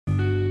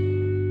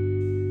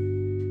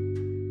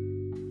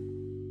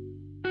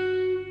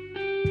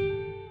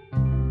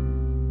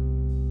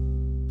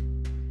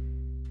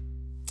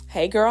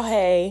Hey girl,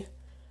 hey.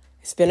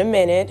 It's been a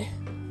minute.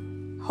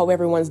 Hope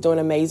everyone's doing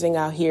amazing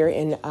out here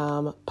in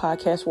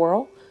podcast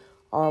world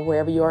or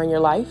wherever you are in your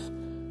life.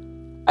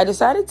 I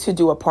decided to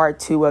do a part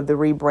 2 of the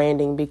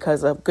rebranding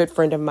because a good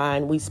friend of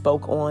mine, we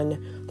spoke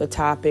on the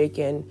topic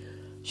and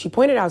she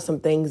pointed out some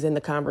things in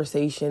the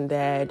conversation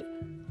that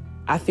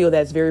I feel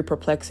that's very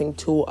perplexing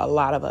to a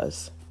lot of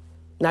us,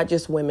 not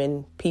just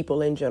women,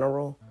 people in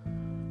general.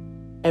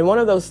 And one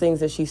of those things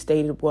that she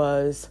stated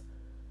was,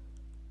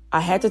 I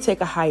had to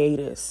take a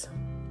hiatus,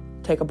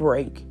 take a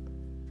break,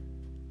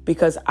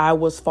 because I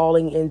was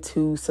falling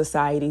into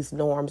society's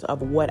norms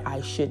of what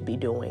I should be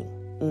doing.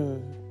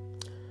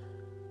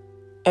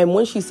 And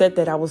when she said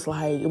that, I was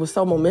like, it was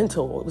so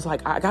monumental. It was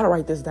like, I got to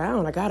write this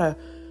down. I got to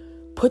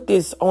put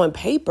this on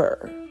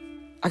paper.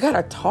 I got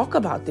to talk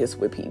about this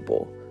with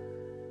people.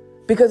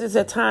 Because it's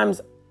at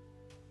times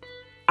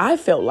I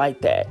felt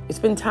like that. It's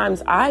been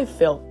times I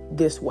felt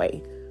this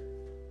way.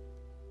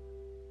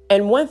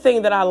 And one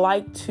thing that I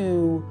like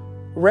to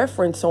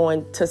reference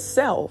on to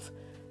self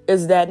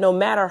is that no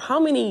matter how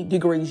many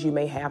degrees you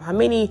may have, how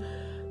many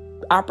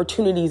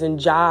opportunities and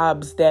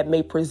jobs that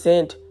may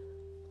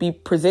be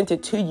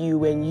presented to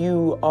you, and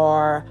you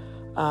are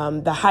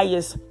the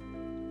highest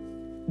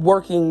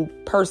working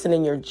person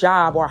in your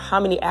job, or how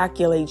many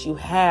accolades you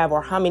have,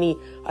 or how many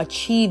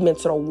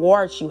achievements or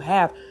awards you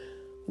have,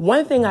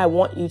 one thing I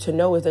want you to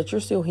know is that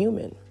you're still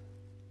human.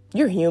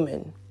 You're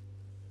human.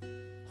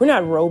 We're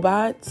not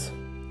robots.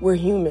 We're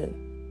human.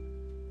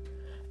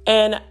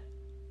 And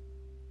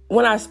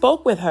when I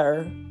spoke with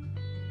her,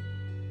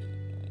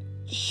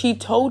 she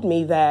told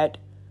me that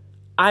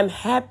I'm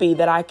happy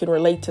that I can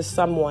relate to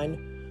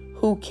someone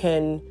who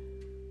can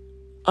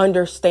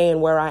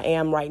understand where I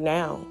am right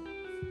now.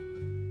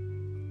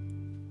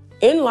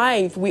 In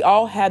life, we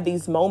all have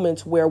these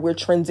moments where we're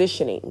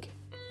transitioning.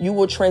 You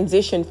will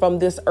transition from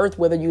this earth,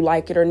 whether you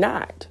like it or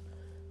not,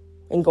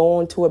 and go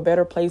on to a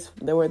better place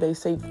where they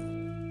say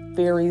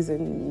fairies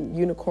and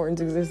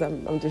unicorns exist.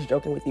 I'm just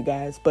joking with you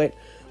guys. But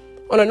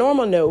on a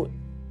normal note,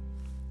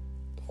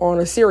 or on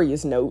a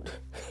serious note,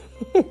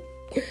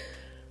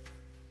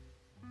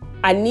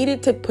 I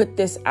needed to put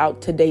this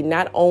out today,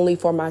 not only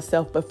for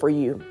myself, but for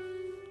you.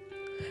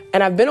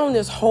 And I've been on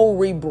this whole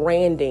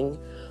rebranding.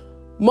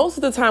 Most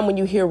of the time when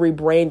you hear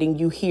rebranding,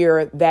 you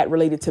hear that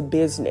related to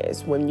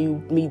business. When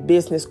you meet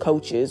business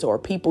coaches or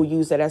people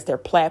use that as their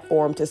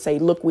platform to say,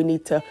 look, we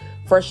need to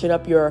freshen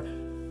up your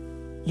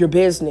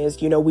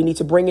business. You know, we need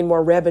to bring in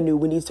more revenue.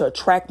 We need to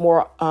attract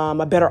more,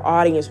 a better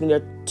audience. We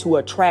need to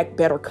attract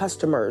better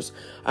customers.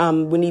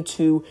 We need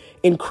to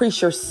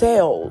increase your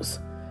sales.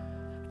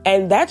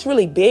 And that's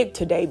really big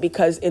today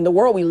because in the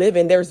world we live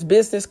in, there's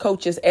business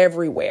coaches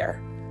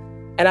everywhere.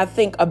 And I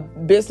think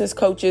business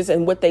coaches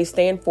and what they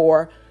stand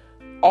for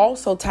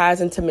also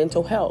ties into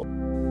mental health.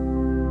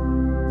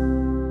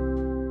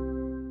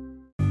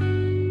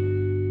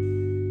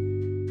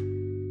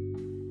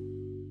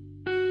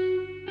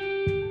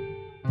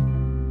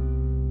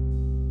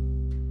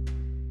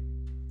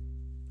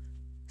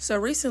 So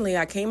recently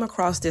I came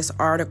across this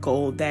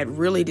article that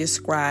really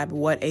described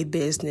what a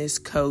business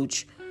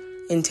coach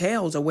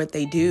entails or what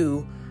they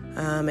do.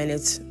 And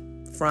it's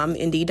from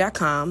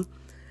Indeed.com.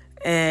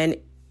 And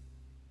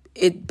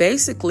it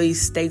basically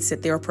states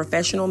that they're a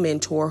professional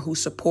mentor who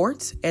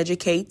supports,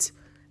 educates,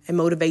 and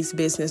motivates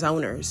business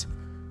owners.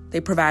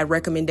 They provide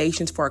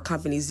recommendations for a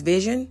company's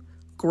vision,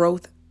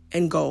 growth,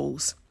 and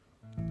goals.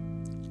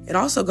 It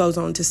also goes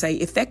on to say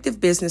effective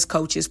business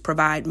coaches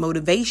provide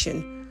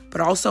motivation,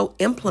 but also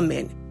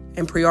implement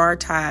and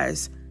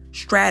prioritize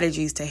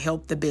strategies to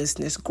help the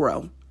business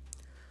grow.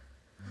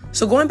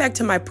 So going back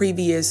to my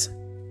previous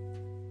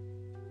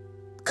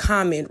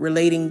comment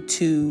relating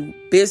to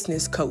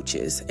business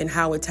coaches and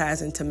how it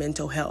ties into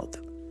mental health.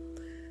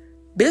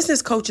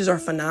 Business coaches are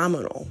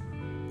phenomenal.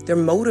 They're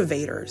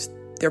motivators.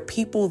 They're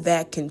people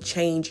that can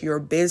change your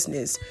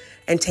business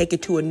and take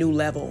it to a new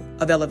level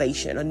of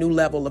elevation, a new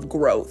level of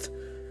growth.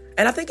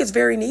 And I think it's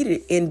very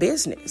needed in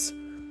business.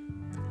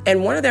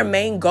 And one of their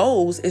main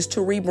goals is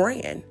to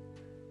rebrand.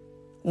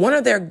 One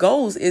of their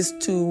goals is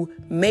to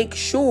make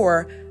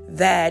sure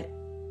that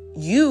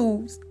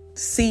you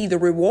see the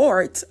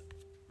rewards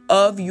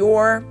of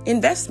your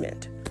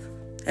investment,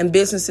 and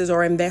businesses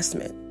are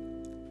investment.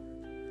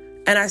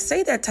 And I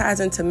say that ties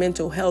into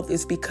mental health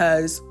is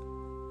because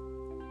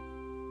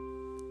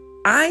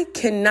I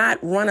cannot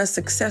run a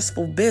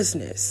successful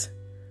business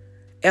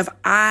if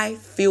I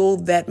feel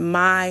that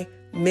my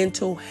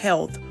mental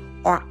health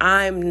or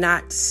I'm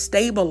not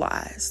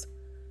stabilized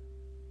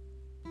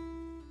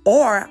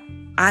or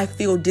I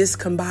feel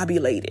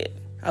discombobulated.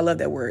 I love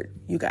that word,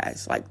 you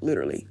guys, like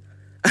literally.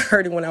 I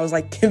heard it when I was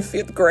like in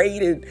 5th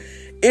grade and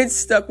it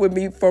stuck with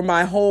me for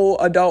my whole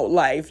adult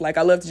life. Like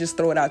I love to just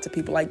throw it out to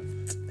people like,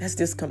 that's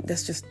just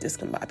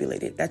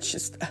discombobulated.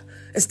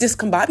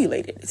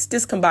 It's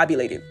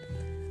discombobulated.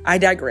 I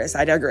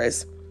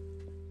digress.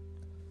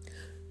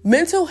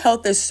 Mental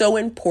health is so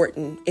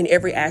important in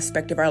every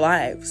aspect of our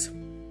lives.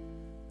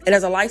 And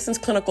as a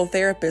licensed clinical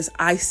therapist,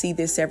 I see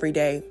this every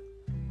day.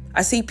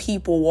 I see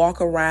people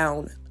walk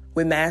around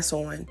with masks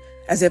on,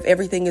 as if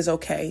everything is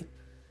okay.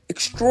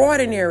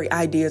 Extraordinary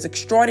ideas,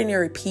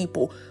 extraordinary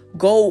people,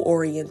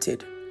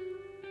 goal-oriented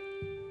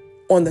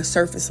on the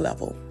surface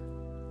level.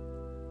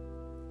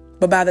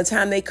 But by the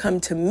time they come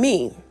to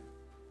me,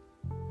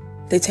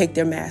 they take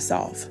their mask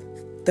off.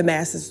 The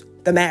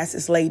mask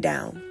is laid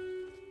down.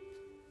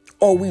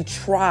 Or we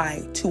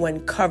try to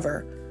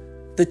uncover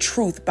the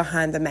truth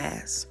behind the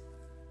mask.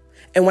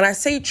 And when I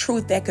say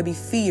truth, that could be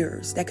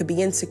fears, that could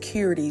be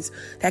insecurities,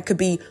 that could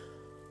be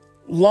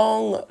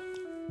long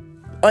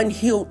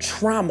unhealed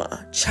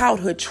trauma,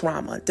 childhood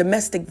trauma,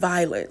 domestic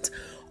violence.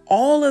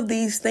 All of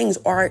these things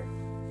are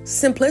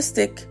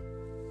simplistic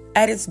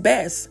at its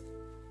best.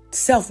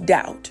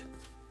 Self-doubt,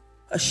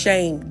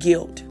 shame,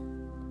 guilt.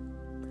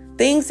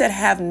 Things that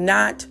have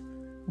not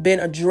been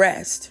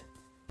addressed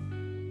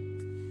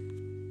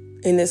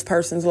in this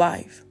person's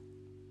life.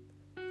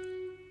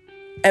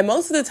 And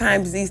most of the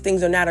times these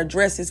things are not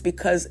addressed is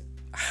because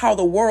how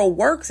the world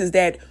works is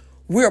that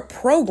we're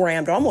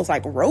programmed almost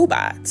like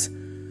robots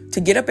to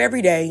get up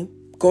every day,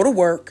 go to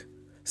work,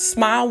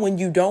 smile when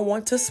you don't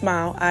want to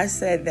smile. I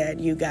said that,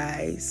 you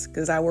guys,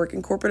 because I work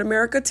in corporate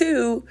America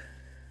too.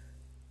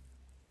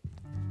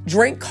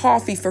 Drink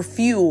coffee for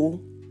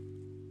fuel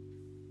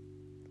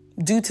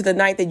due to the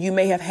night that you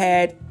may have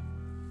had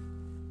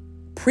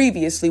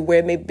previously where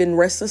it may have been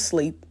restless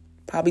sleep,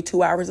 probably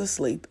 2 hours of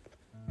sleep,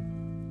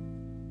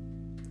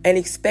 and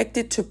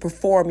expected to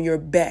perform your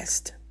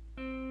best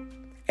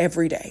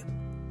every day.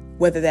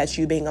 Whether that's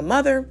you being a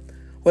mother,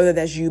 whether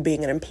that's you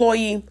being an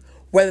employee,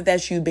 whether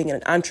that's you being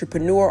an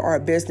entrepreneur or a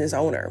business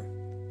owner.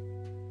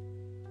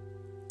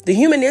 The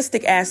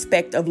humanistic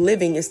aspect of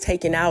living is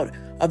taken out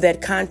of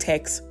that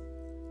context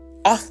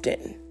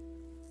often.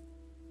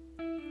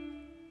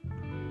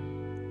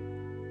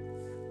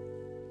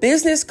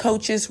 Business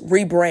coaches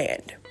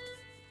rebrand.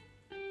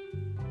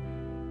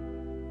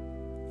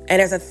 And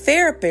as a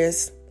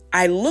therapist,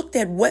 I looked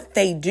at what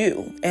they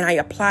do and I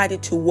applied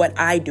it to what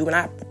I do. And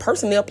I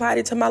personally applied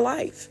it to my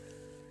life,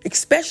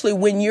 especially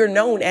when you're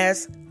known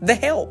as the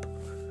help.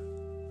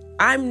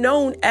 I'm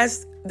known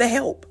as the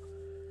help.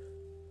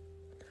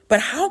 But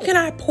how can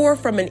I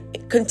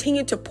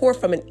continue to pour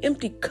from an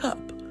empty cup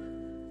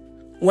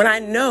when I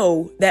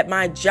know that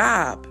my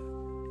job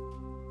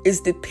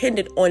is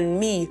dependent on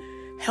me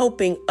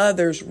helping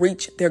others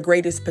reach their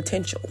greatest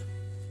potential?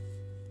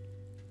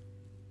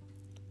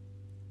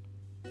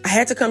 I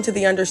had to come to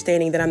the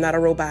understanding that I'm not a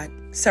robot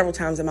several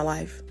times in my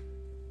life.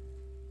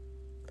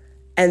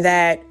 And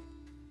that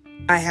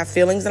I have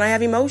feelings and I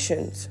have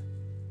emotions.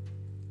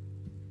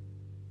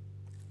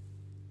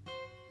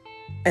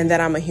 And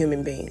that I'm a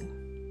human being.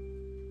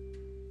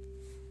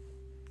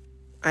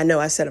 I know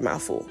I said a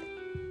mouthful.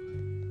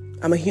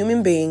 I'm a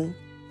human being.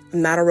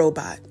 I'm not a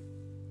robot.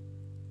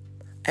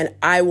 And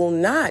I will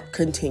not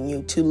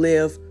continue to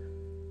live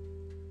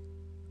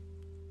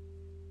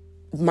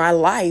my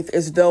life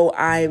as though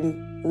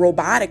I'm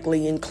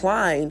robotically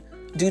inclined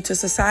due to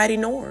society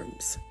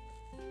norms.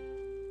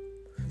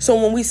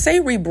 So when we say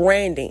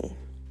rebranding,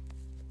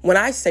 when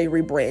I say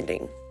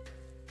rebranding,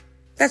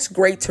 that's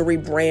great to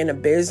rebrand a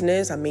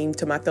business. I mean,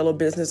 to my fellow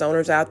business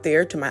owners out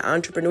there, to my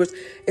entrepreneurs,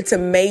 it's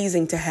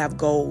amazing to have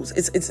goals.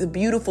 It's a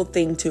beautiful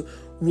thing to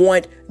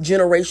want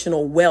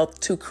generational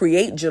wealth, to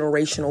create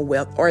generational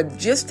wealth, or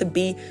just to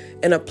be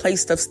in a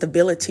place of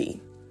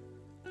stability,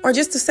 or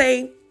just to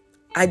say,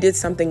 I did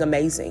something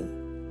amazing.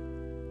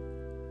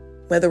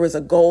 Whether it was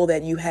a goal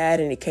that you had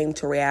and it came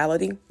to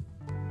reality,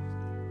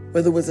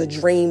 whether it was a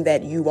dream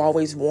that you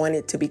always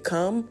wanted to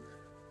become,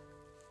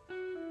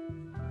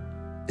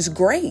 it's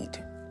great.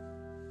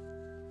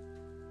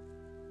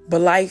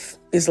 But life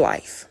is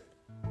life.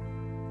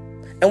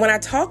 And when I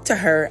talked to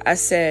her, I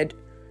said,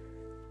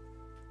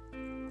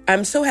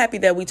 I'm so happy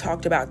that we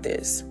talked about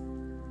this,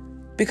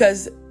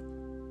 because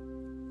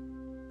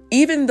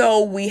even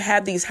though we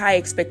have these high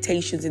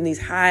expectations and these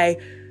high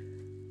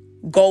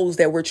goals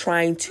that we're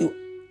trying to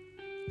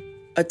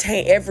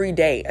attain every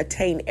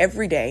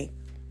day,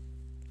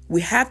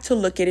 we have to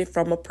look at it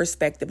from a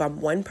perspective. I'm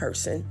one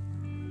person.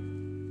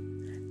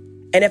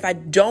 And if I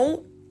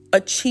don't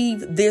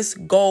achieve this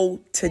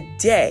goal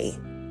today,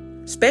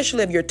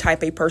 especially if you're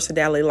type A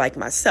personality like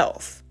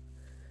myself,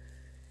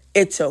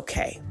 it's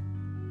okay.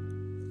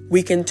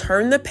 We can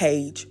turn the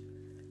page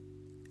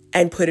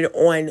and put it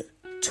on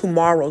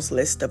tomorrow's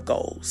list of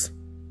goals.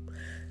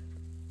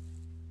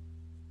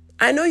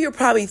 I know you're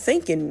probably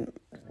thinking,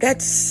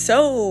 that's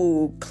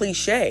so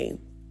cliche.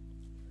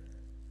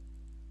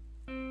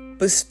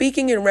 But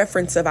speaking in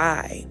reference of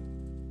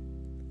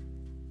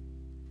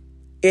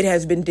it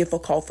has been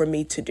difficult for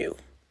me to do.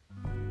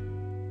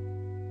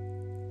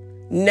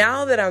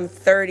 Now that I'm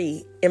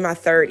 30, in my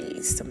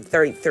 30s, I'm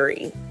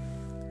 33,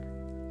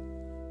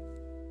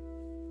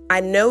 I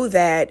know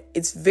that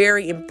it's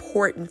very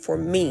important for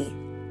me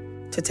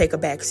to take a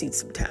back seat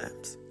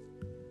sometimes.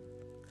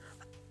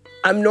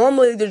 I'm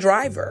normally the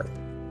driver,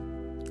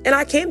 and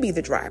I can be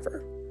the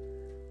driver.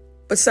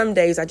 But some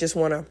days I just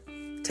want to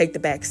take the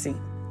back seat,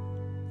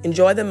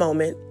 enjoy the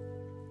moment,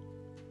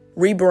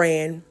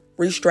 rebrand,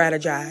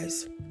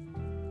 re-strategize,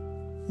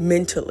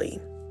 mentally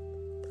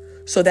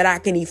so that I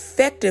can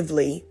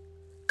effectively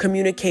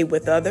communicate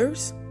with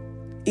others,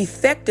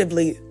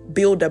 effectively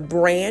build a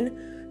brand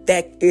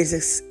that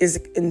is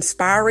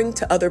inspiring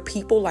to other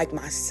people like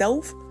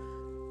myself,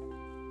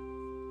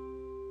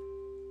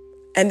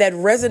 and that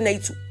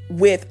resonates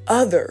with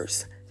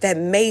others that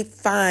may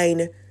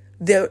find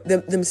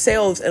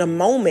themselves in a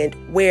moment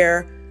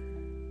where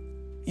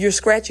you're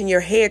scratching your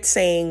head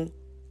saying,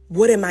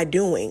 what am I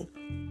doing?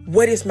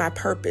 What is my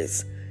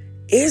purpose?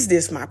 Is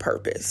this my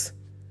purpose?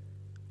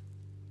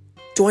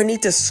 Do I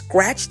need to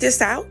scratch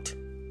this out?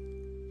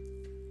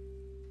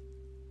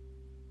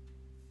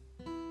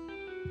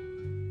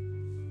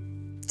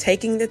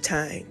 Taking the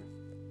time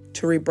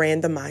to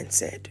rebrand the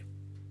mindset.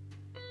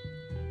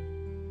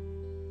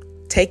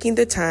 Taking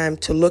the time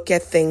to look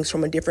at things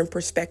from a different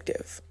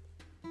perspective.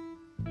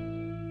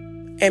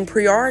 And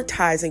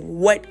prioritizing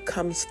what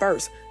comes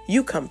first.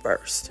 You come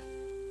first.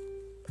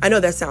 I know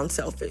that sounds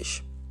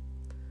selfish.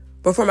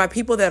 But for my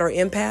people that are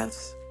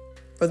empaths,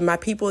 for my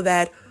people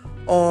that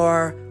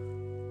are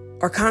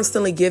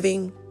constantly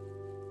giving,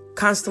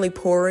 constantly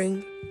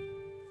pouring,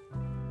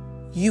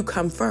 you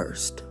come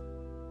first.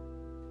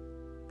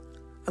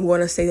 I'm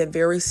going to say that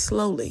very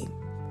slowly.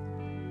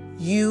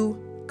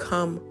 You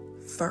come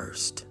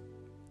first.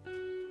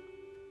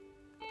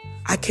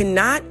 I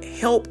cannot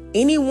help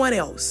anyone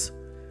else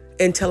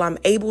until I'm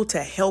able to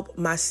help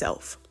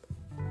myself.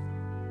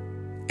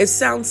 It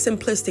sounds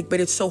simplistic, but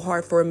it's so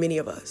hard for many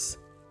of us,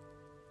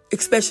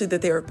 especially the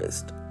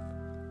therapist.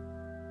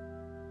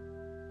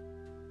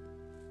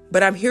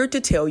 But I'm here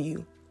to tell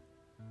you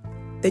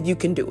that you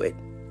can do it.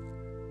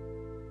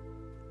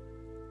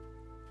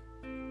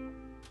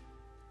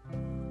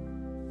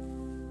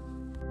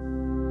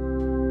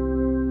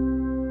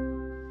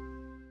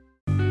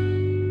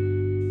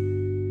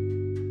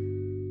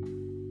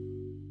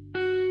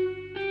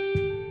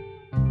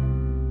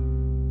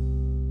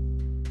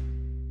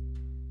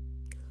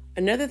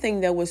 Another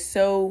thing that was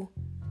so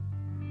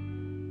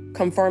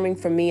confirming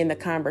for me in the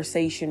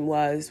conversation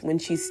was when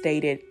she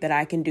stated that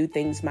I can do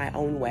things my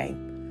own way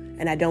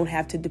and I don't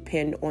have to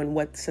depend on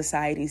what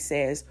society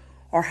says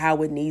or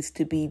how it needs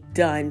to be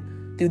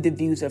done through the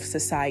views of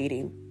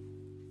society.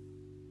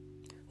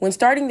 When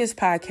starting this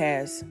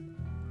podcast,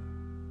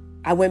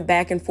 I went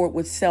back and forth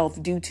with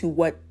self due to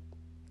what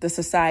the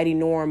society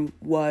norm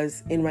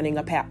was in running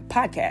a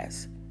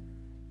podcast.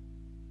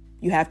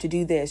 You have to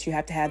do this. You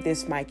have to have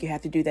this mic. You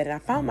have to do that. And I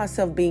found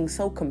myself being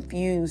so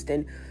confused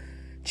and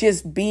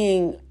just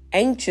being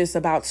anxious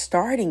about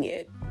starting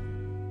it.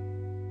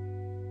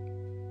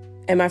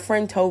 And my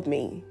friend told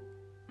me,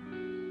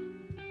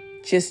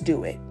 just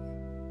do it.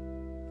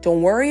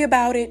 Don't worry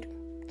about it.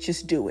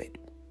 Just do it.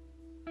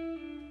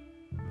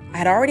 I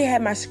had already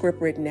had my script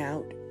written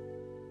out,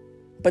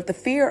 but the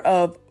fear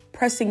of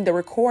pressing the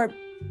record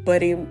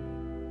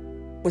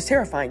button was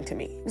terrifying to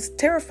me. It was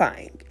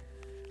terrifying.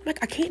 I'm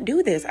like, I can't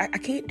do this. I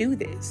can't do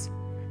this.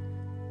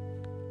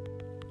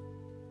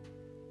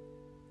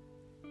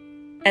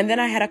 And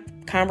then I had a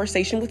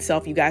conversation with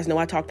self. You guys know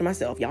I talk to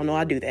myself. Y'all know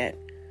I do that.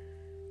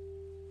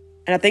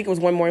 And I think it was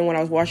one morning when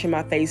I was washing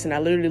my face and I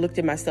literally looked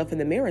at myself in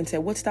the mirror and said,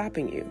 what's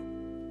stopping you?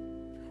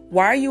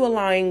 Why are you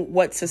allowing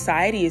what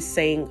society is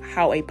saying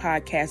how a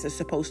podcast is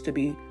supposed to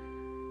be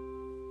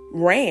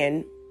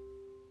ran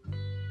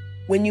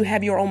when you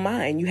have your own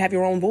mind, you have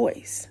your own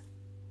voice,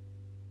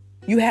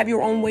 you have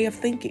your own way of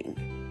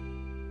thinking?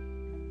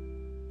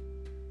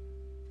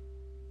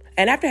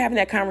 And after having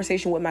that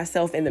conversation with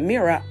myself in the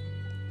mirror,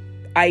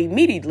 I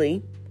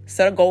immediately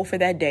set a goal for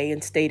that day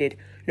and stated,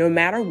 no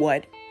matter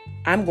what,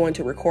 I'm going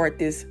to record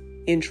this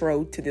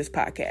intro to this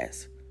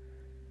podcast.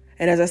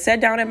 And as I sat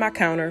down at my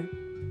counter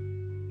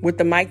with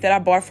the mic that I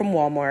bought from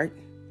Walmart,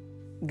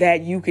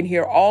 that you can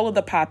hear all of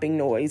the popping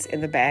noise in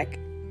the back,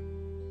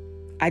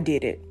 I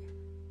did it.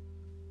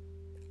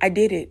 I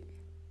did it.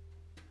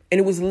 And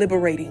it was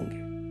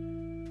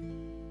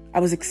liberating. I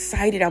was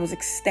excited. I was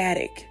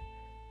ecstatic.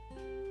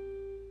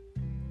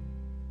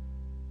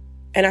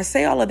 And I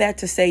say all of that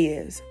to say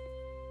is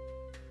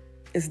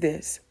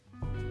this.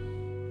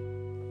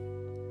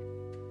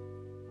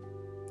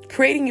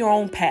 Creating your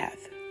own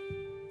path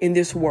in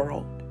this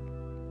world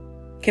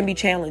can be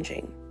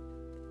challenging,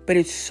 but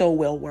it's so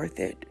well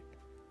worth it.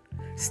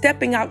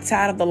 Stepping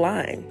outside of the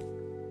line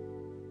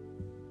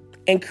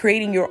and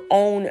creating your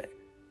own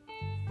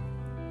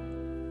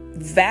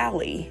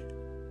valley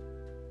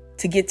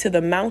to get to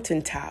the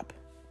mountaintop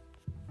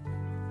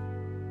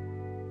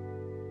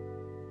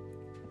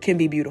can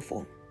be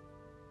beautiful.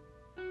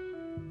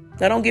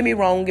 Now, don't get me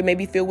wrong. It may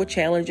be filled with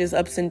challenges,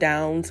 ups and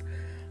downs,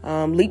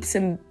 leaps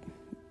and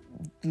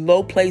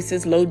low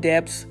places, low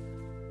depths,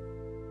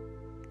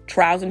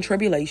 trials and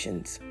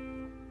tribulations.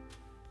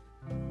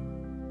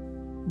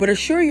 But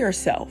assure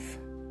yourself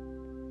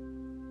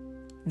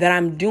that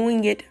I'm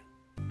doing it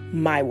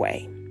my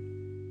way.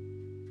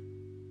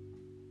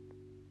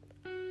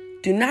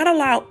 Do not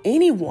allow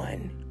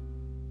anyone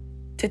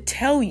to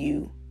tell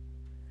you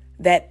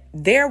that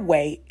their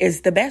way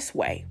is the best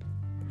way.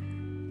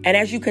 And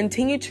as you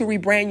continue to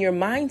rebrand your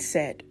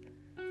mindset,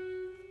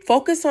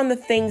 Focus on the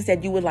things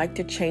that you would like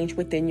to change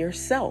within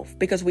yourself,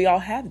 because we all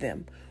have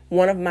them.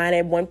 One of mine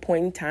at one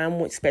point in time,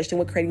 especially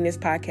when creating this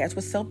podcast,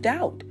 was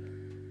self-doubt.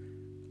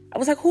 I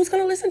was like, who's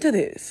going to listen to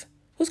this?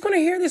 Who's going to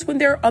hear this when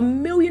there are a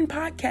million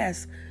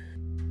podcasts?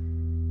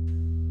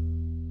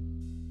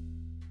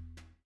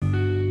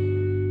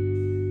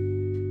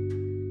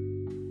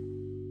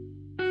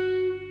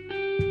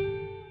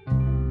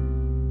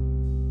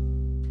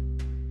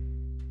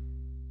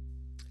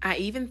 I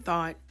even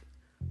thought,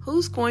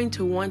 who's going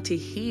to want to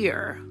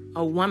hear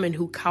a woman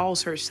who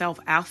calls herself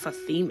alpha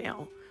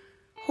female?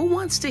 Who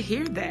wants to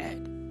hear that?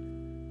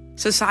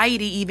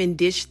 Society even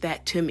dished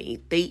that to me.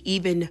 They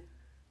even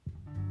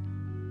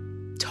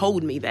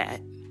told me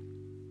that.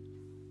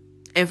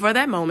 And for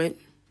that moment,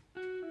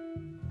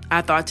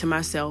 I thought to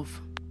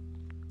myself,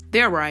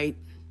 they're right.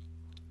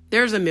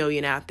 There's a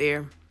million out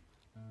there.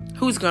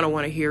 Who's going to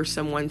want to hear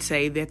someone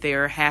say that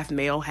they're half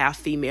male, half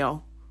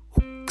female,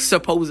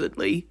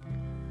 supposedly?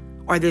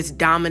 Or this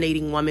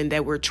dominating woman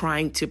that we're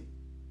trying to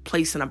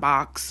place in a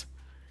box?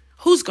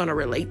 Who's going to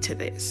relate to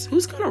this?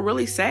 Who's going to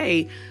really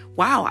say,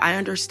 wow, I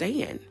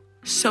understand?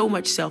 So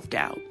much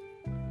self-doubt.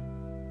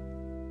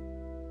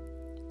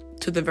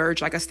 To the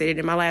verge, like I stated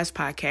in my last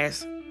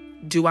podcast,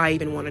 do I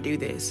even want to do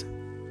this?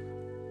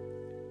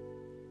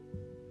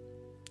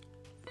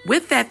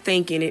 With that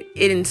thinking,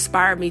 it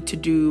inspired me to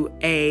do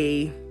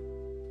a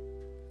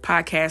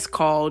podcast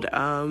called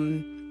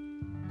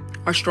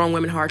Are Strong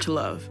Women Hard to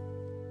Love?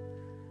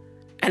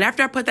 And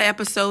after I put the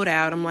episode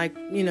out, I'm like,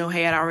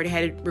 hey, I already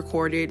had it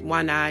recorded.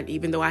 Why not?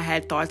 Even though I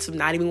had thoughts of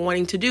not even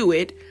wanting to do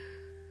it,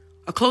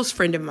 a close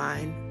friend of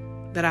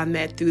mine that I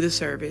met through the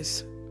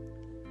service,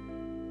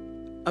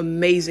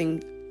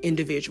 amazing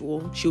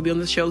individual. She'll be on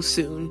the show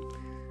soon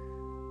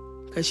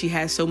because she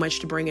has so much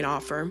to bring and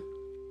offer,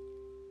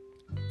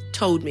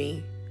 told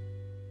me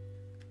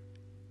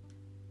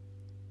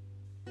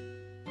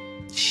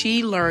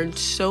she learned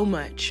so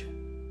much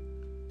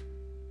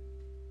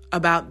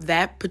about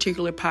that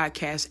particular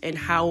podcast and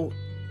how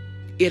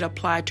it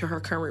applied to her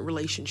current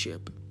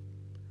relationship.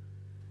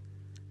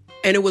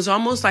 And it was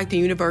almost like the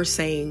universe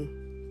saying,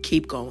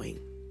 keep going.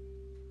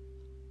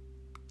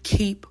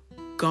 Keep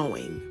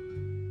going.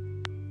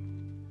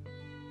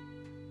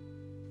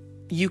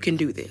 You can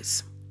do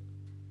this.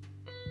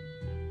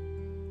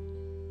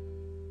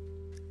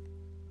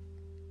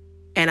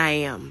 And I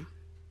am.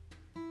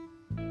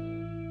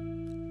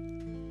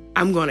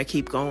 I'm going to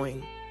keep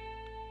going.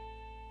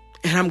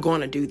 And I'm going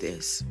to do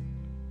this.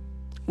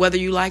 Whether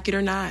you like it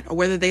or not, or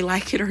whether they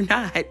like it or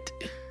not,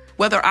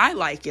 whether I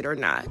like it or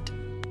not.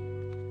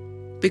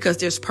 Because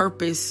there's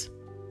purpose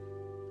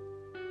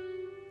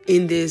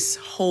in this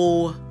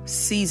whole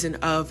season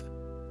of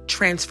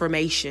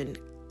transformation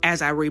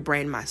as I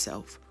rebrand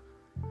myself.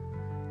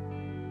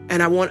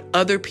 And I want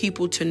other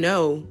people to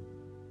know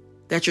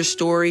that your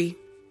story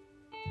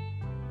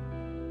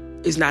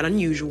is not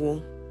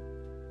unusual.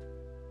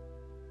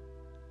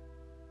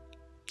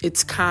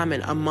 It's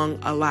common among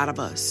a lot of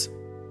us.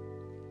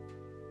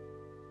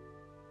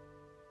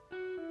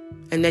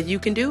 And that you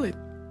can do it.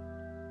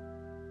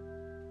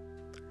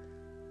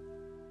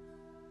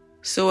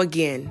 So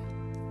again,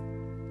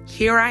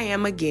 here I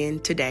am again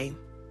today,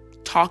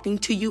 talking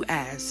to you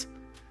as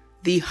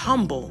the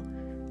humble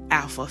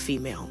alpha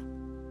female,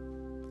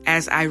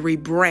 as I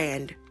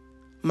rebrand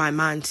my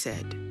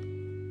mindset.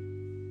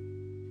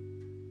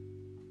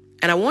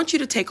 And I want you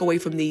to take away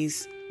from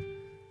these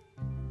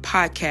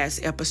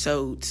podcast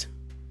episodes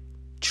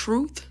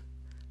truth,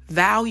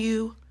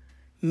 value,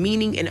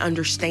 meaning, and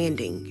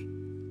understanding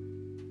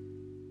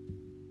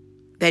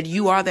that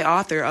you are the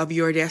author of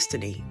your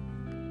destiny,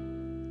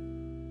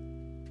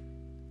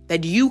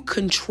 that you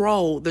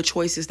control the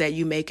choices that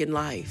you make in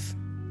life,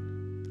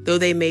 though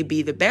they may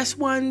be the best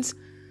ones,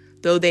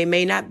 though they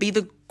may not be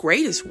the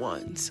greatest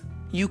ones.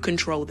 You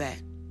control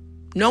that.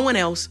 No one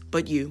else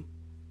but you.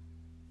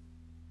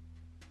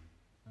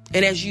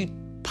 And as you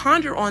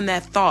ponder on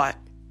that thought,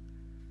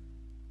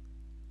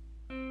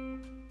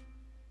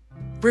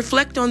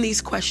 reflect on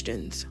these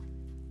questions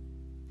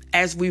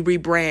as we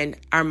rebrand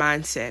our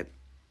mindset.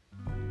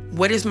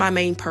 What is my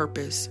main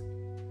purpose?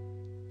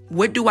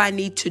 What do I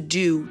need to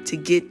do to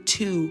get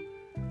to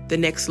the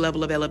next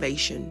level of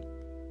elevation?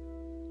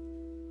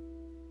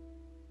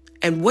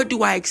 And what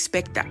do I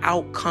expect the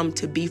outcome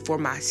to be for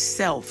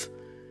myself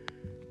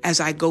as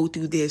I go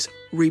through this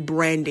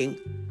rebranding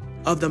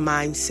of the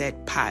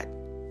mindset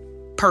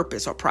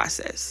purpose or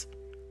process?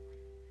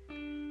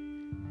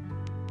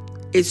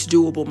 It's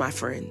doable, my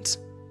friends.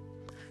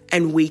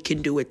 And we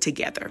can do it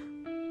together.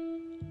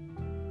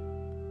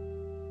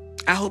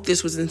 I hope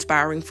this was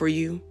inspiring for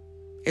you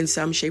in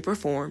some shape or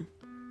form.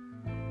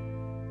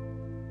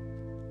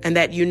 And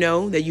that you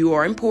know that you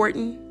are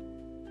important,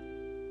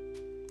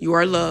 you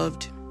are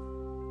loved,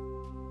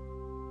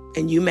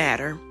 and you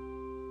matter.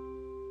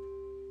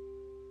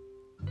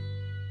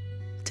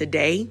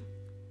 Today,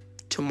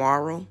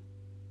 tomorrow,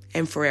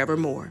 and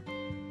forevermore.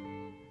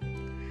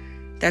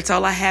 That's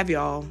all I have,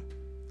 y'all.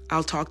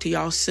 I'll talk to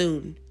y'all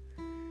soon.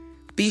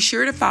 Be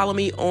sure to follow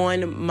me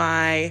on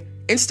my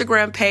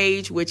Instagram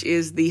page, which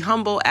is the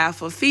Humble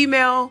Alpha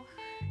Female.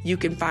 You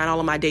can find all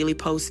of my daily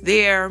posts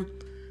there.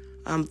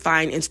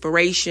 Find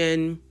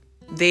inspiration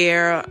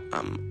there,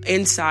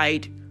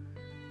 insight,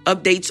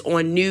 updates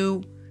on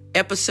new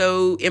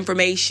episode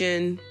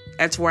information.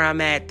 That's where I'm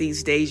at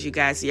these days, you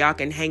guys. Y'all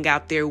can hang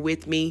out there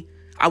with me.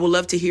 I would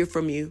love to hear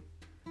from you.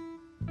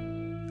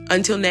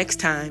 Until next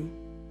time,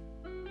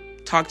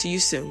 talk to you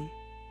soon.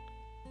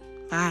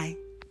 Bye.